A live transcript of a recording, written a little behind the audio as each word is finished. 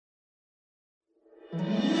So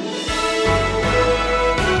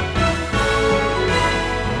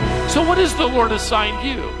what has the Lord assigned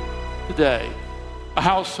you today? A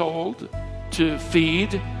household to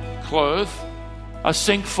feed, clothe, a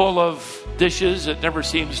sink full of dishes that never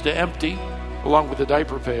seems to empty, along with a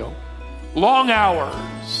diaper pail. Long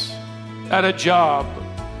hours at a job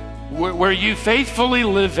where you faithfully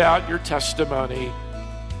live out your testimony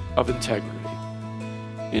of integrity.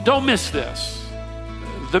 You don't miss this.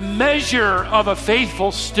 The measure of a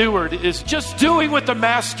faithful steward is just doing what the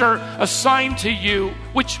master assigned to you,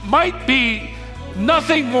 which might be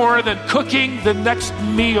nothing more than cooking the next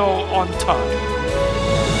meal on time.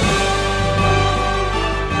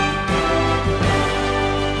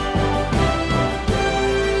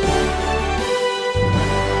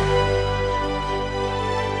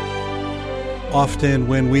 Often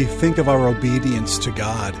when we think of our obedience to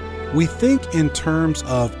God, we think in terms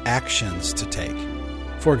of actions to take.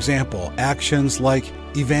 For example, actions like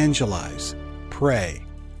evangelize, pray,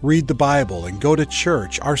 read the Bible, and go to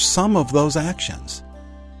church are some of those actions.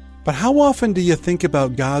 But how often do you think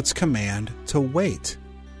about God's command to wait?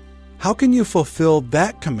 How can you fulfill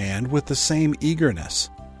that command with the same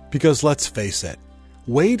eagerness? Because let's face it,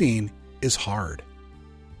 waiting is hard.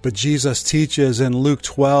 But Jesus teaches in Luke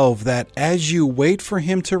 12 that as you wait for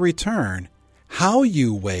Him to return, how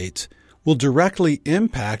you wait will directly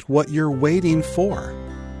impact what you're waiting for.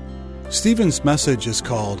 Stephen's message is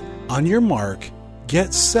called, On Your Mark,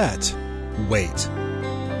 Get Set, Wait.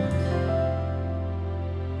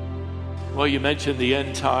 Well, you mentioned the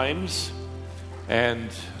end times, and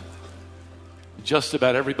just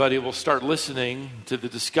about everybody will start listening to the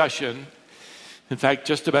discussion. In fact,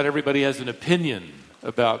 just about everybody has an opinion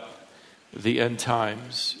about the end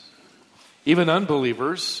times. Even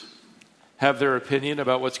unbelievers have their opinion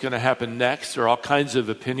about what's going to happen next. There are all kinds of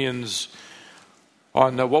opinions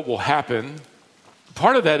on what will happen.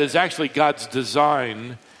 Part of that is actually God's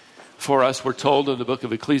design for us. We're told in the book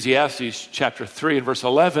of Ecclesiastes, chapter 3 and verse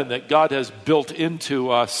 11, that God has built into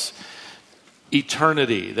us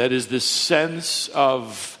eternity. That is this sense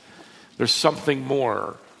of there's something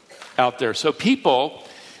more out there. So people,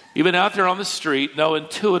 even out there on the street, know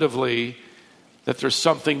intuitively that there's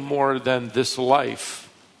something more than this life.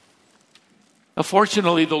 Now,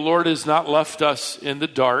 fortunately, the Lord has not left us in the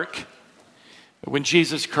dark. When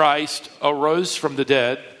Jesus Christ arose from the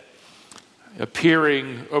dead,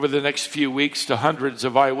 appearing over the next few weeks to hundreds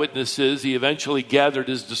of eyewitnesses, He eventually gathered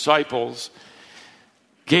His disciples,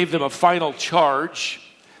 gave them a final charge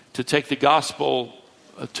to take the gospel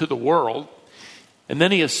to the world, and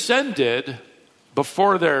then He ascended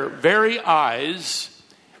before their very eyes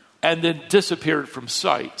and then disappeared from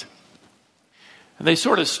sight. And they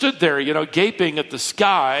sort of stood there, gaping at the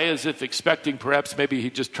sky as if expecting perhaps maybe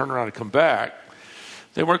He'd just turn around and come back.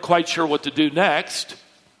 They weren't quite sure what to do next.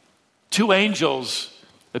 Two angels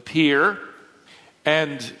appear,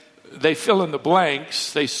 and they fill in the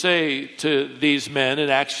blanks. They say to these men in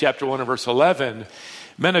Acts chapter 1 and verse 11,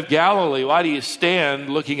 "Men of Galilee, why do you stand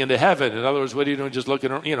looking into heaven?" In other words, what are you doing just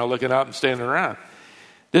looking out and standing around?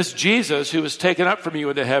 "This Jesus who was taken up from you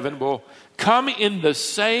into heaven will come in the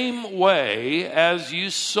same way as you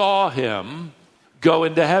saw Him go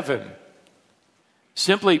into heaven."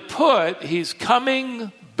 Simply put, He's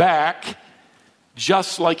coming back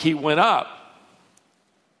just like He went up.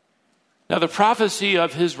 Now, the prophecy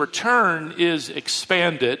of His return is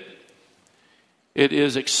expanded. It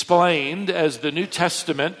is explained as the New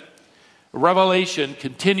Testament, Revelation,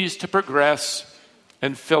 continues to progress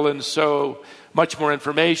and fill in so much more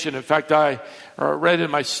information. In fact, I read in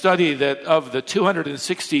my study that of the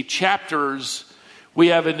 260 chapters we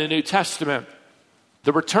have in the New Testament,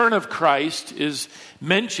 the return of Christ is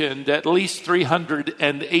mentioned at least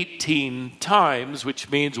 318 times, which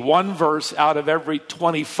means one verse out of every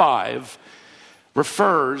 25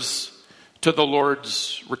 refers to the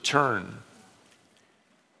Lord's return.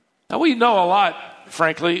 Now, we know a lot,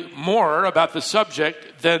 frankly, more about the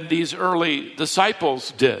subject than these early disciples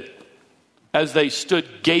did as they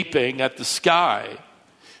stood gaping at the sky. And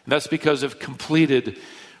that's because of completed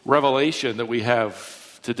revelation that we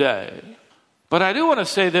have today. But I do want to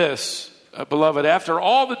say this, beloved, after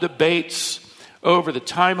all the debates over the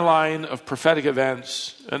timeline of prophetic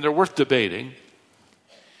events, and they're worth debating,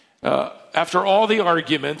 after all the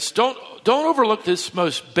arguments, don't overlook this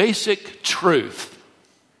most basic truth.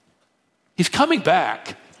 He's coming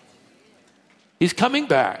back. He's coming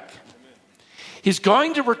back. He's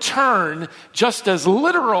going to return just as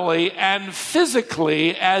literally and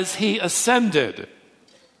physically as He ascended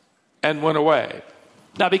and went away.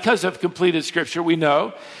 Now, because of completed Scripture, we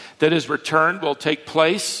know that His return will take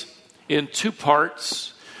place in two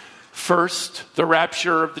parts. First, the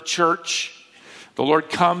rapture of the church. The Lord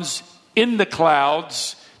comes in the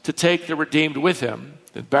clouds to take the redeemed with him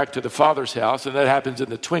and back to the Father's house, and that happens in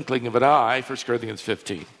the twinkling of an eye, 1 Corinthians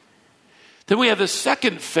 15. Then we have the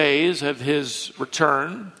second phase of his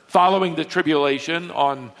return, following the tribulation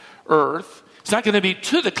on earth. It's not going to be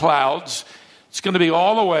to the clouds. It's going to be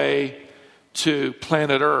all the way to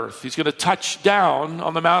planet Earth. He's going to touch down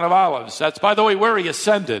on the Mount of Olives. That's, by the way, where he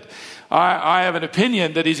ascended. I have an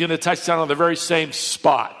opinion that he's going to touch down on the very same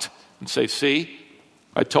spot and say, see,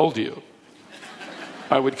 I told you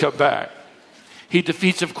I would come back. He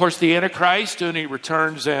defeats, of course, the Antichrist, and he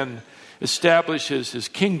returns and establishes his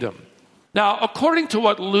kingdom. Now, according to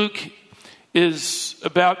what Luke is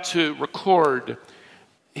about to record,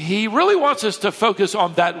 he really wants us to focus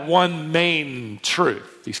on that one main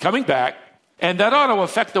truth. He's coming back, and that ought to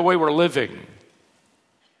affect the way we're living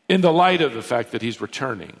in the light of the fact that he's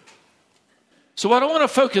returning. So what I want to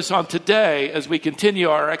focus on today as we continue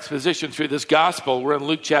our exposition through this gospel, we're in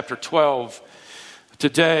Luke chapter 12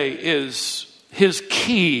 today, is his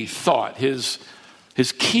key thought, his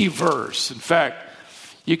key verse. In fact,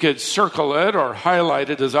 you could circle it or highlight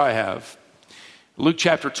it as I have. Luke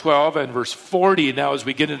chapter 12 and verse 40. Now as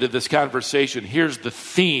we get into this conversation, here's the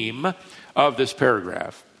theme of this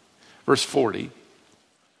paragraph. Verse 40.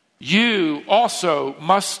 You also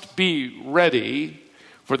must be ready,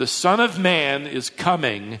 for the Son of Man is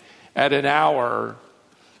coming at an hour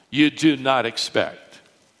you do not expect.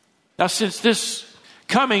 Now, since this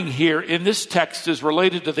coming here in this text is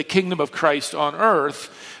related to the kingdom of Christ on earth,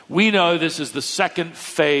 we know this is the second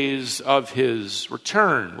phase of his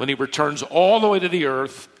return, when he returns all the way to the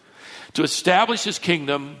earth to establish his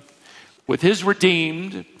kingdom with his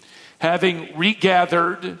redeemed, having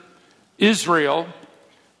regathered Israel,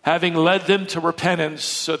 having led them to repentance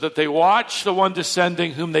so that they watch the one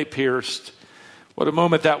descending whom they pierced. What a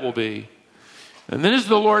moment that will be. And then as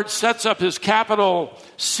the Lord sets up his capital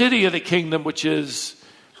city of the kingdom, which is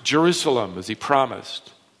Jerusalem, as he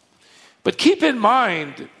promised. But keep in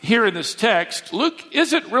mind, here in this text, Luke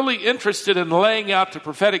isn't really interested in laying out the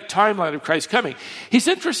prophetic timeline of Christ's coming. He's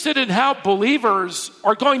interested in how believers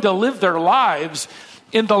are going to live their lives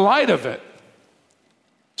in the light of it.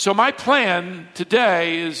 So my plan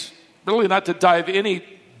today is really not to dive any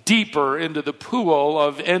deeper into the pool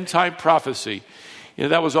of end-time prophecy. You know,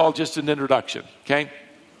 that was all just an introduction, okay?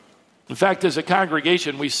 In fact, as a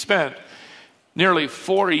congregation, we spent nearly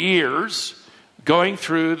 4 years going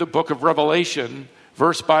through the book of Revelation,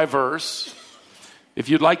 verse by verse. If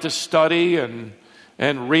you'd like to study and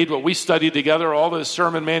read what we studied together, all the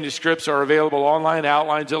sermon manuscripts are available online,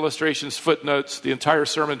 outlines, illustrations, footnotes, the entire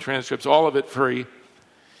sermon transcripts, all of it free.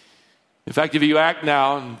 In fact, if you act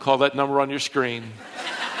now and call that number on your screen,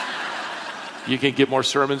 you can get more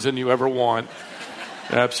sermons than you ever want.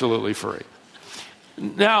 Absolutely free.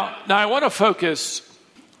 Now I want to focus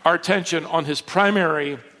our attention on his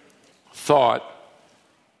primary thought.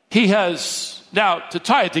 He has, now to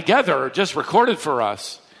tie it together, just recorded for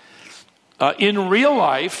us, in real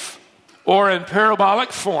life or in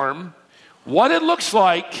parabolic form, what it looks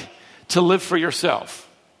like to live for yourself.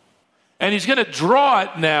 And he's going to draw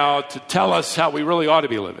it now to tell us how we really ought to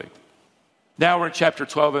be living. Now we're in chapter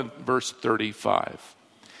 12 and verse 35.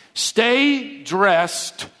 Stay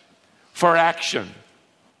dressed for action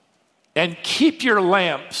and keep your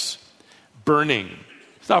lamps burning.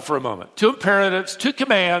 Stop for a moment. 2 imperatives, 2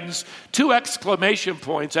 commands, 2 exclamation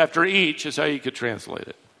points after each is how you could translate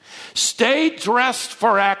it. Stay dressed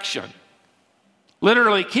for action.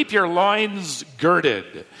 Literally, keep your loins girded.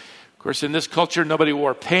 Of course, in this culture, nobody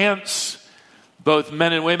wore pants. Both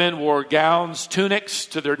men and women wore gowns, tunics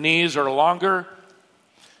to their knees or longer.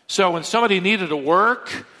 So when somebody needed to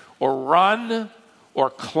work or run or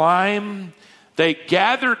climb, they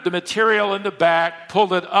gathered the material in the back,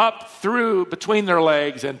 pulled it up through between their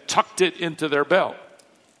legs, and tucked it into their belt.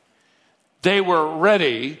 They were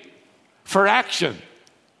ready for action.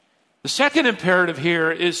 The second imperative here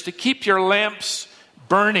is to keep your lamps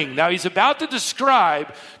burning. Now, he's about to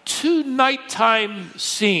describe 2 nighttime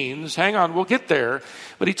scenes. Hang on, we'll get there.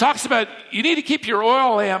 But he talks about you need to keep your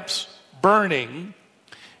oil lamps burning,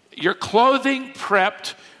 your clothing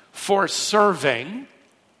prepped for serving.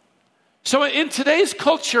 So in today's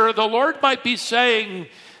culture, the Lord might be saying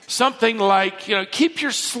something like, keep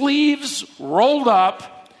your sleeves rolled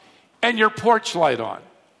up and your porch light on.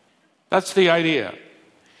 That's the idea.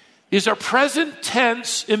 These are present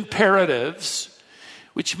tense imperatives,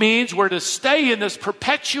 which means we're to stay in this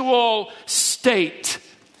perpetual state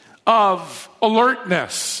of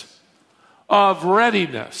alertness, of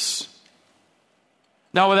readiness.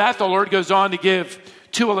 Now with that, the Lord goes on to give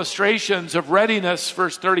two illustrations of readiness,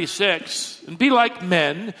 verse 36. And be like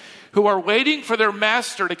men who are waiting for their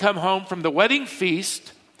master to come home from the wedding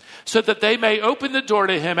feast, so that they may open the door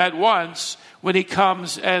to him at once when he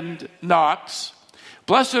comes and knocks.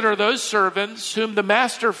 Blessed are those servants whom the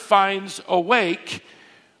master finds awake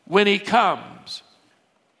when he comes.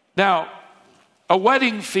 Now, a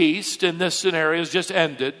wedding feast in this scenario has just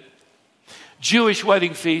ended. Jewish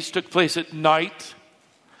wedding feasts took place at night.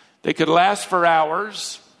 They could last for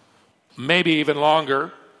hours, maybe even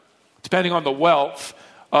longer, depending on the wealth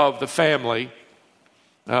of the family.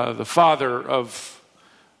 The father of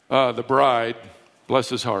the bride, bless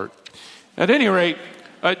his heart. At any rate,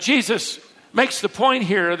 Jesus makes the point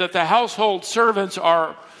here that the household servants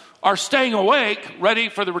are staying awake, ready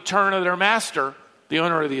for the return of their master, the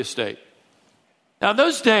owner of the estate. Now, in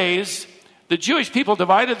those days, the Jewish people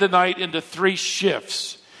divided the night into 3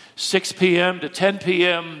 shifts, 6 p.m. to 10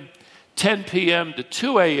 p.m., 10 p.m. to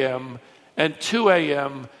 2 a.m., and 2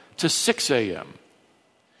 a.m. to 6 a.m.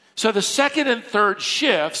 So the second and third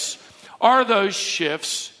shifts are those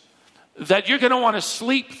shifts that you're going to want to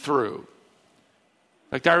sleep through.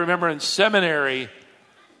 Like I remember in seminary,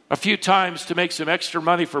 a few times to make some extra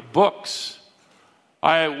money for books,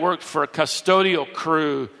 I worked for a custodial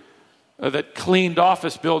crew that cleaned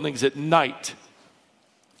office buildings at night,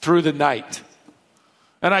 through the night.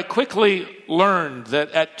 And I quickly learned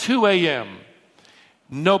that at 2 a.m.,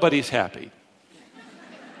 nobody's happy.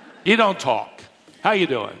 You don't talk. How you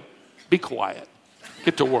doing? Be quiet.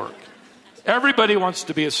 Get to work. Everybody wants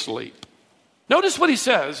to be asleep. Notice what he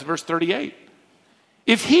says, verse 38.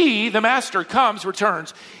 If he, the master,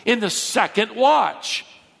 returns in the second watch,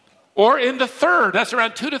 or in the third, that's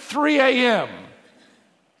around 2 to 3 a.m.,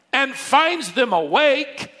 and finds them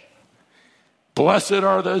awake, blessed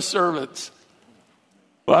are those servants.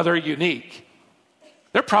 Well, they're unique.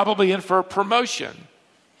 They're probably in for a promotion,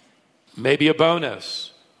 maybe a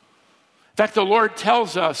bonus. In fact, the Lord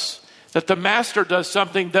tells us that the master does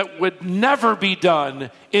something that would never be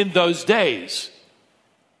done in those days.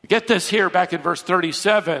 Get this here back in verse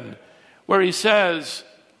 37, where he says,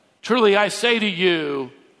 truly I say to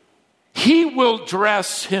you, he will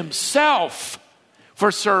dress himself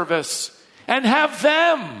for service and have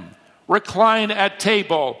them recline at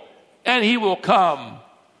table, and he will come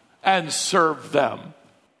and serve them.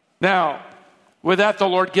 Now, with that, the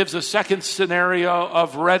Lord gives a second scenario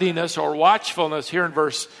of readiness or watchfulness here in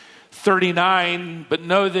verse 39. But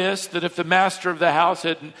know this, that if the master of the house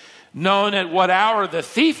had known at what hour the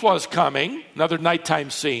thief was coming, another nighttime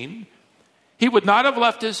scene, he would not have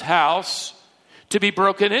left his house to be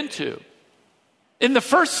broken into. In the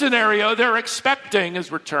first scenario, they're expecting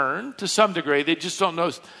his return to some degree. They just don't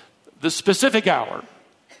know the specific hour.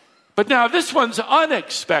 But now this one's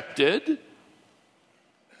unexpected.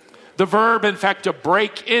 The verb, in fact, to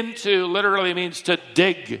break into literally means to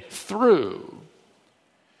dig through.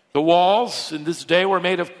 The walls in this day were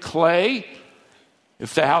made of clay.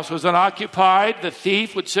 If the house was unoccupied, the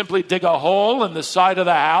thief would simply dig a hole in the side of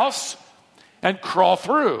the house and crawl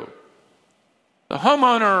through. The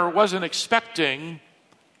homeowner wasn't expecting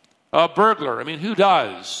a burglar. I mean, who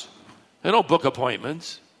does? They don't book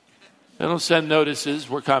appointments. They don't send notices,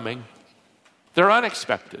 we're coming. They're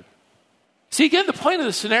unexpected. See, again, the point of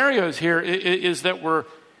the scenarios here is that we're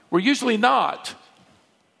usually not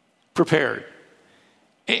prepared.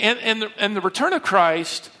 And the return of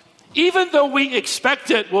Christ, even though we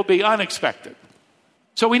expect it, will be unexpected.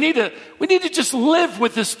 So we need to just live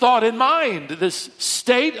with this thought in mind, this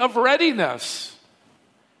state of readiness.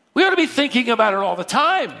 We ought to be thinking about it all the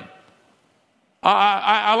time.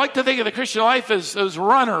 I like to think of the Christian life as those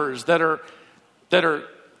runners that are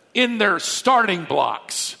in their starting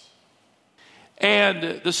blocks.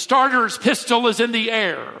 And the starter's pistol is in the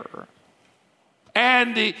air.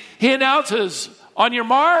 And he announces, on your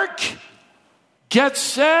mark, get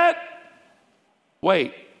set,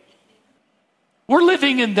 wait. We're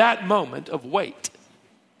living in that moment of wait.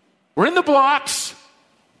 We're in the blocks,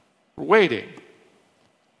 we're waiting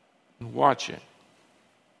and watching.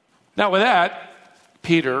 Now with that,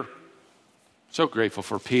 Peter, so grateful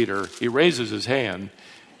for Peter, he raises his hand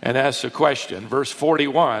and asks a question. Verse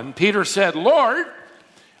 41, Peter said, Lord,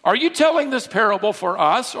 are you telling this parable for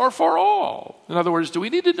us or for all? In other words, do we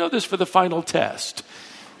need to know this for the final test?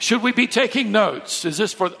 Should we be taking notes? Is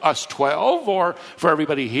this for us 12 or for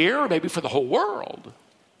everybody here or maybe for the whole world?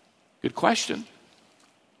 Good question.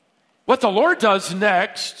 What the Lord does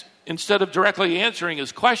next, instead of directly answering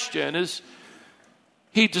his question, is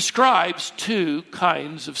he describes 2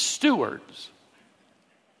 kinds of stewards.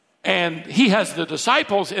 And he has the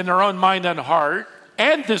disciples in their own mind and heart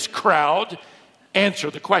and this crowd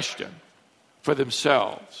answer the question. for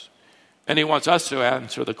themselves. And he wants us to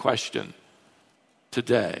answer the question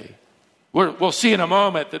today. We'll see in a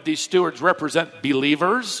moment that these stewards represent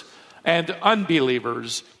believers and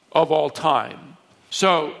unbelievers of all time.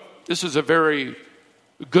 So this is a very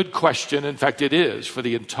good question. In fact, it is for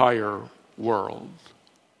the entire world.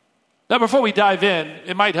 Now, before we dive in,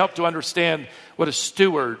 it might help to understand what a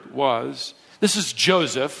steward was. This is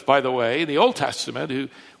Joseph, by the way, in the Old Testament, who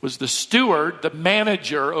was the steward, the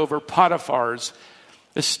manager over Potiphar's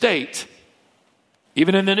estate.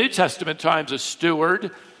 Even in the New Testament times, a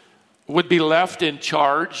steward would be left in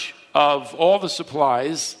charge of all the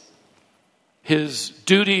supplies. His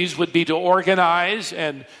duties would be to organize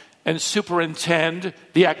and superintend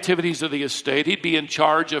the activities of the estate. He'd be in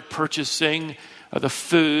charge of purchasing the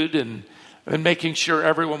food and making sure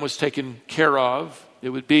everyone was taken care of. It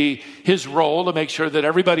would be his role to make sure that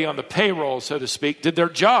everybody on the payroll, so to speak, did their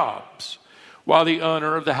jobs while the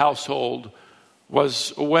owner of the household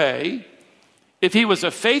was away. If he was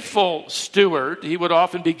a faithful steward, he would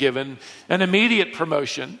often be given an immediate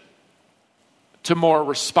promotion to more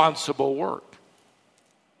responsible work.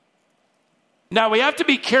 Now, we have to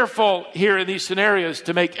be careful here in these scenarios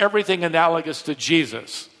to make everything analogous to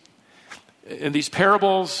Jesus. In these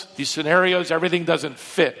parables, these scenarios, everything doesn't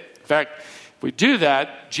fit. In fact, if we do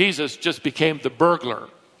that, Jesus just became the burglar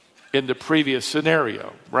in the previous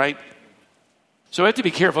scenario, right? So we have to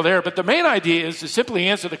be careful there. But the main idea is to simply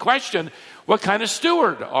answer the question, what kind of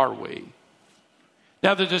steward are we?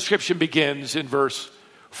 Now, the description begins in verse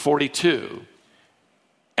 42.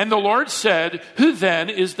 And the Lord said, who then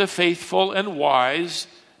is the faithful and wise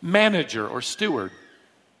manager or steward,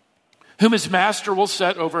 whom his master will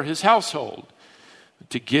set over his household,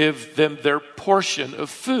 to give them their portion of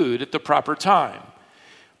food at the proper time?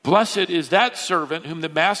 Blessed is that servant whom the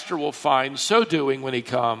master will find so doing when he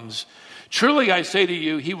comes. Truly I say to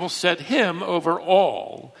you, he will set him over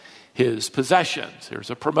all his possessions. There's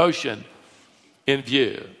a promotion in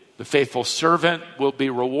view. The faithful servant will be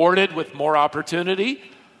rewarded with more opportunity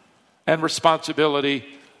and responsibility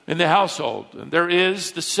in the household. And there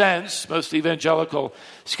is the sense, most evangelical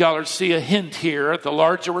scholars see a hint here at the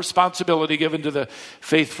larger responsibility given to the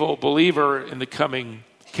faithful believer in the coming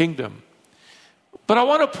kingdom. But I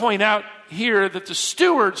want to point out here that the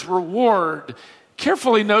steward's reward,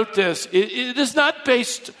 carefully note this, it is not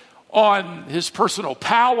based on his personal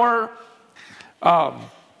power,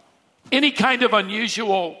 any kind of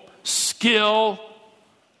unusual skill,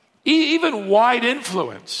 even wide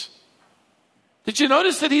influence. Did you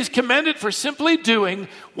notice that he's commended for simply doing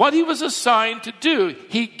what he was assigned to do?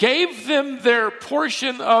 He gave them their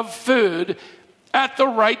portion of food at the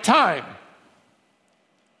right time.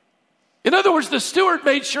 In other words, the steward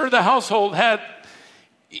made sure the household had,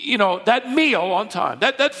 that meal on time,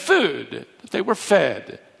 that food, that they were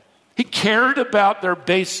fed. He cared about their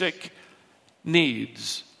basic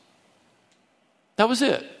needs. That was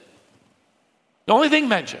it. The only thing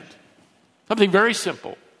mentioned, something very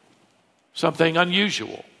simple. Something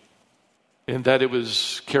unusual in that it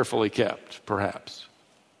was carefully kept, perhaps.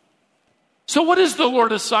 So what has the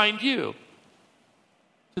Lord assigned you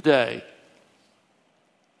today?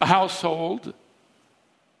 A household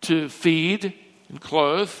to feed and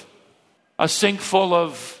clothe, a sink full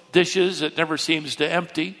of dishes that never seems to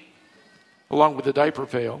empty, along with the diaper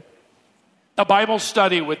pail, a Bible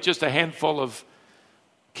study with just a handful of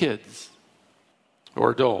kids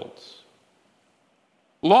or adults,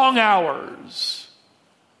 long hours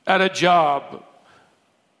at a job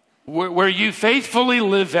where you faithfully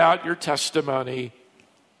live out your testimony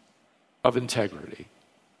of integrity.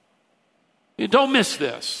 You don't miss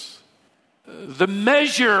this. The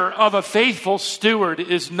measure of a faithful steward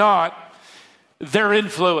is not their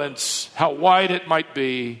influence, how wide it might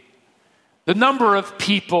be. The number of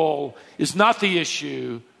people is not the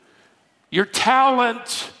issue. Your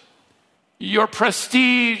talent, your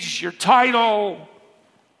prestige, your title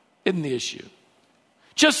isn't the issue.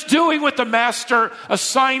 Just doing what the master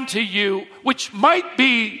assigned to you, which might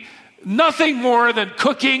be nothing more than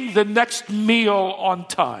cooking the next meal on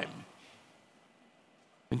time.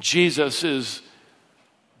 And Jesus is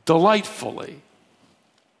delightfully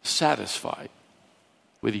satisfied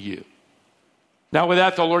with you. Now with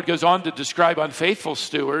that, the Lord goes on to describe unfaithful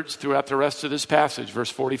stewards throughout the rest of this passage,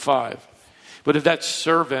 verse 45. But if that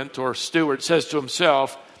servant or steward says to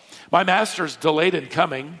himself, my master's delayed in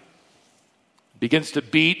coming, begins to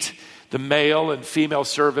beat the male and female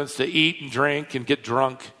servants to eat and drink and get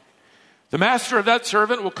drunk, the master of that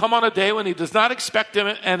servant will come on a day when he does not expect him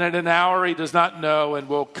and at an hour he does not know, and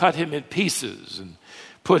will cut him in pieces and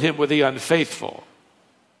put him with the unfaithful.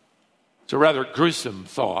 It's a rather gruesome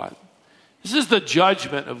thought. This is the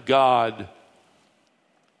judgment of God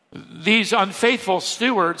These unfaithful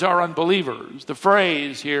stewards are unbelievers. The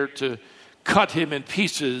phrase here, to cut him in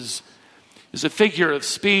pieces, is a figure of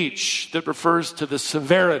speech that refers to the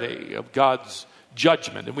severity of God's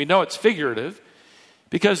judgment. And we know it's figurative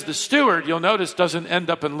because the steward, you'll notice, doesn't end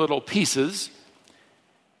up in little pieces.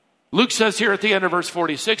 Luke says here at the end of verse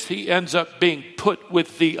 46, he ends up being put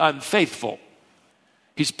with the unfaithful.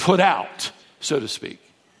 He's put out, so to speak,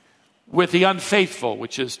 with the unfaithful,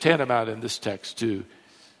 which is tantamount in this text to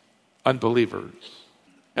unbelievers.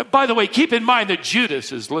 And by the way, keep in mind that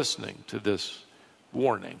Judas is listening to this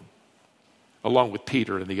warning, along with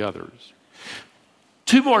Peter and the others.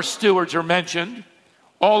 Two more stewards are mentioned.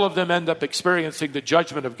 All of them end up experiencing the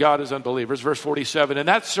judgment of God as unbelievers. Verse 47, and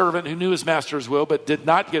that servant who knew his master's will but did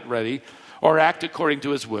not get ready or act according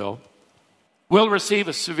to his will receive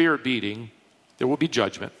a severe beating. There will be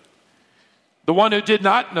judgment. The one who did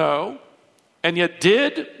not know and yet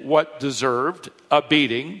did what deserved a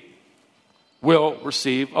beating will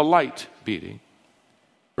receive a light beating.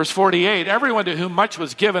 Verse 48, everyone to whom much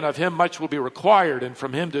was given, of him much will be required, and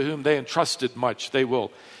from him to whom they entrusted much, they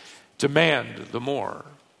will demand the more.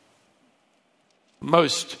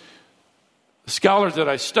 Most scholars that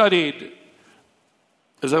I studied,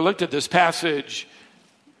 as I looked at this passage,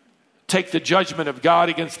 take the judgment of God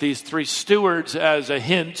against these three stewards as a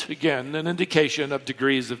hint, again, an indication of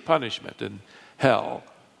degrees of punishment in hell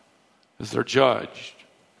as they're judged.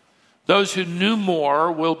 Those who knew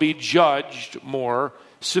more will be judged more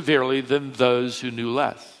severely than those who knew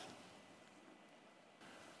less.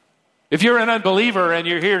 If you're an unbeliever and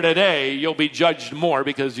you're here today, you'll be judged more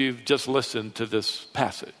because you've just listened to this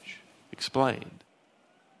passage explained.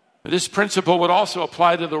 This principle would also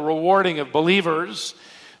apply to the rewarding of believers.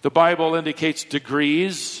 The Bible indicates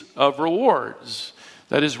degrees of rewards.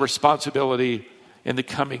 That is responsibility in the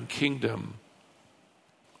coming kingdom.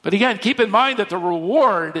 But again, keep in mind that the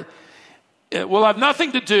reward will have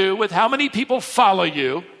nothing to do with how many people follow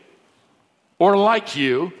you or like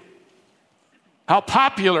you, how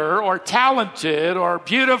popular or talented or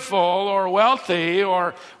beautiful or wealthy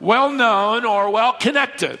or well-known or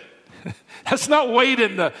well-connected. That's not weighed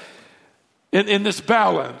in this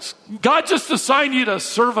balance. God just assigned you to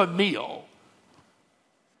serve a meal,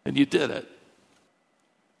 and you did it.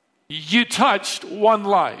 You touched one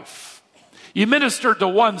life. You ministered to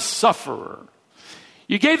one sufferer.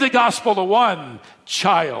 You gave the gospel to one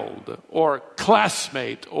child or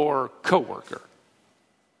classmate or coworker.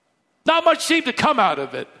 Not much seemed to come out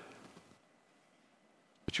of it.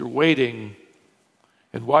 But you're waiting,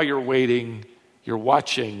 and while you're waiting, you're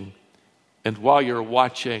watching, and while you're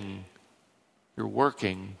watching, you're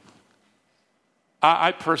working.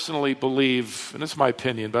 I personally believe, and it's my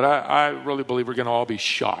opinion, but I really believe we're going to all be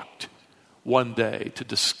shocked one day to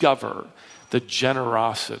discover the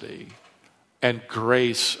generosity and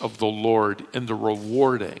grace of the Lord in the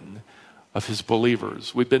rewarding of his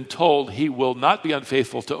believers. We've been told he will not be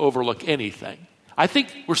unfaithful to overlook anything. I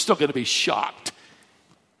think we're still going to be shocked.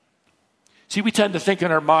 See, we tend to think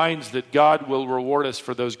in our minds that God will reward us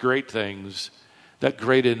for those great things, that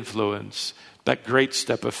great influence, that great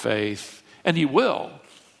step of faith, and he will.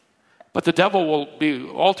 But the devil will be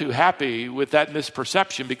all too happy with that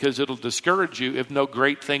misperception because it'll discourage you if no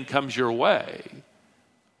great thing comes your way.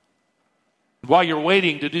 While you're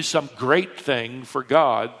waiting to do some great thing for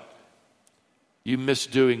God, you miss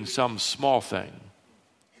doing some small thing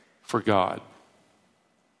for God.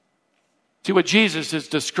 See, what Jesus is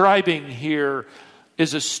describing here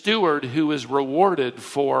is a steward who is rewarded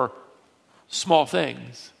for small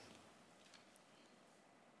things.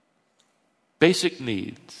 Basic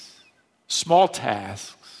needs, small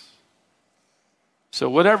tasks. So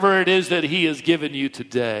whatever it is that he has given you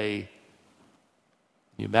today,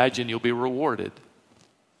 you imagine you'll be rewarded.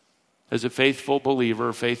 As a faithful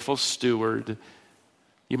believer, faithful steward,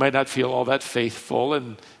 you might not feel all that faithful.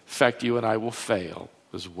 In fact, you and I will fail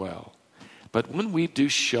as well. But when we do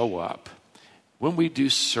show up, when we do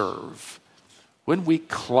serve, when we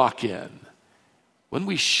clock in, when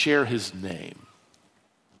we share his name,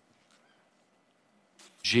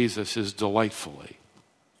 Jesus is delightfully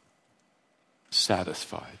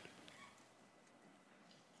satisfied.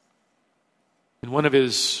 In one of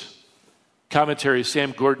his commentaries,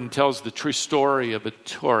 Sam Gordon tells the true story of a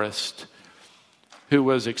tourist who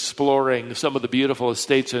was exploring some of the beautiful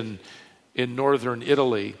estates in northern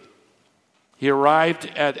Italy. He arrived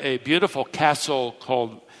at a beautiful castle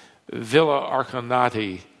called Villa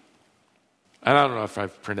Arconati. I don't know if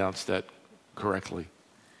I've pronounced that correctly.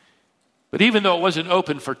 But even though it wasn't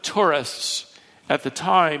open for tourists at the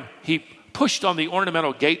time, he pushed on the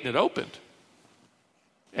ornamental gate and it opened.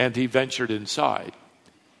 And he ventured inside.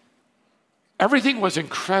 Everything was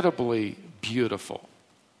incredibly beautiful.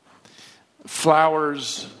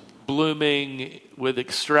 Flowers blooming with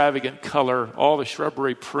extravagant color, all the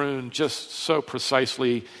shrubbery pruned just so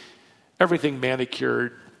precisely, everything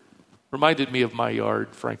manicured. Reminded me of my yard,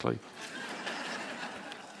 frankly.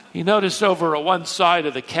 He noticed over at one side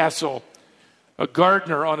of the castle a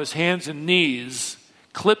gardener on his hands and knees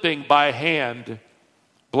clipping by hand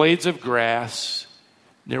blades of grass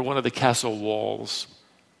near one of the castle walls.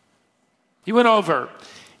 He went over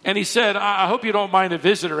and he said, I hope you don't mind a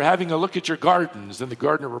visitor having a look at your gardens. And the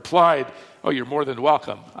gardener replied, oh, you're more than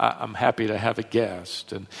welcome. I'm happy to have a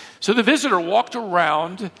guest. And so the visitor walked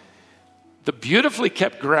around the beautifully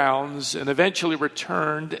kept grounds and eventually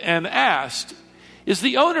returned and asked, is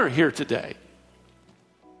the owner here today?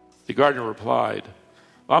 The gardener replied,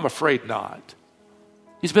 well, I'm afraid not.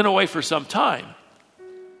 He's been away for some time.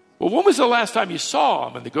 Well, when was the last time you saw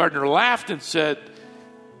him? And the gardener laughed and said,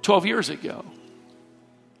 12 years ago.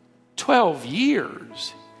 12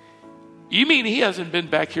 years? You mean he hasn't been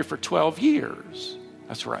back here for 12 years?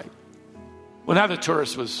 That's right. Well, now the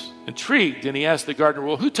tourist was intrigued, and he asked the gardener,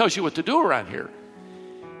 well, who tells you what to do around here?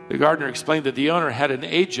 The gardener explained that the owner had an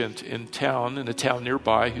agent in a town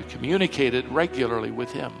nearby, who communicated regularly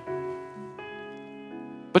with him.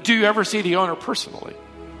 But do you ever see the owner personally?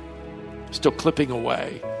 Still clipping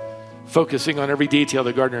away, focusing on every detail,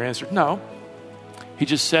 the gardener answered, no. He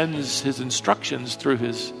just sends his instructions through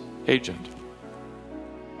his agent.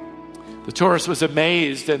 The tourist was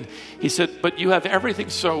amazed, and he said, but you have everything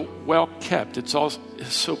so well kept. It's all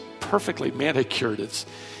so perfectly manicured. It's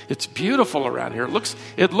beautiful around here.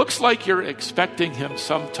 It looks like you're expecting him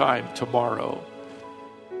sometime tomorrow.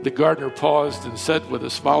 The gardener paused and said with a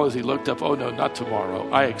smile as he looked up, oh no, not tomorrow.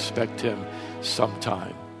 I expect him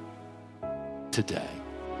sometime today.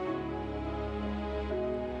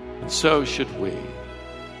 And so should we.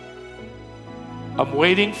 I'm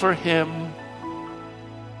waiting for him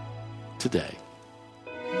today.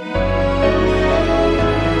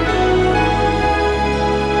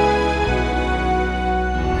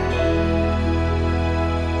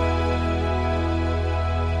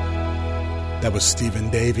 That was Stephen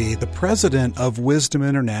Davey, the president of Wisdom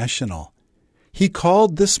International. He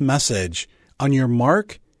called this message, On Your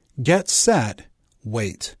Mark, Get Set,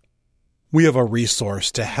 Wait. We have a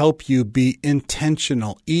resource to help you be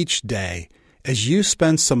intentional each day as you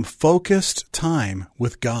spend some focused time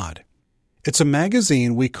with God. It's a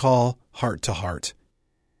magazine we call Heart to Heart.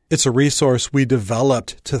 It's a resource we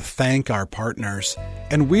developed to thank our partners,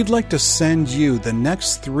 and we'd like to send you the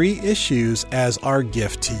next 3 issues as our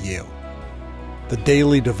gift to you. The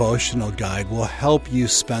daily devotional guide will help you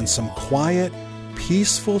spend some quiet,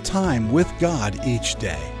 peaceful time with God each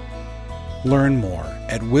day. Learn more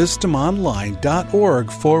at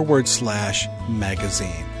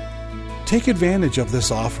wisdomonline.org/magazine. Take advantage of this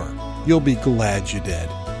offer. You'll be glad you did.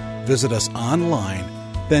 Visit us online,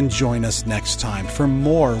 then join us next time for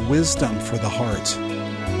more Wisdom for the Heart.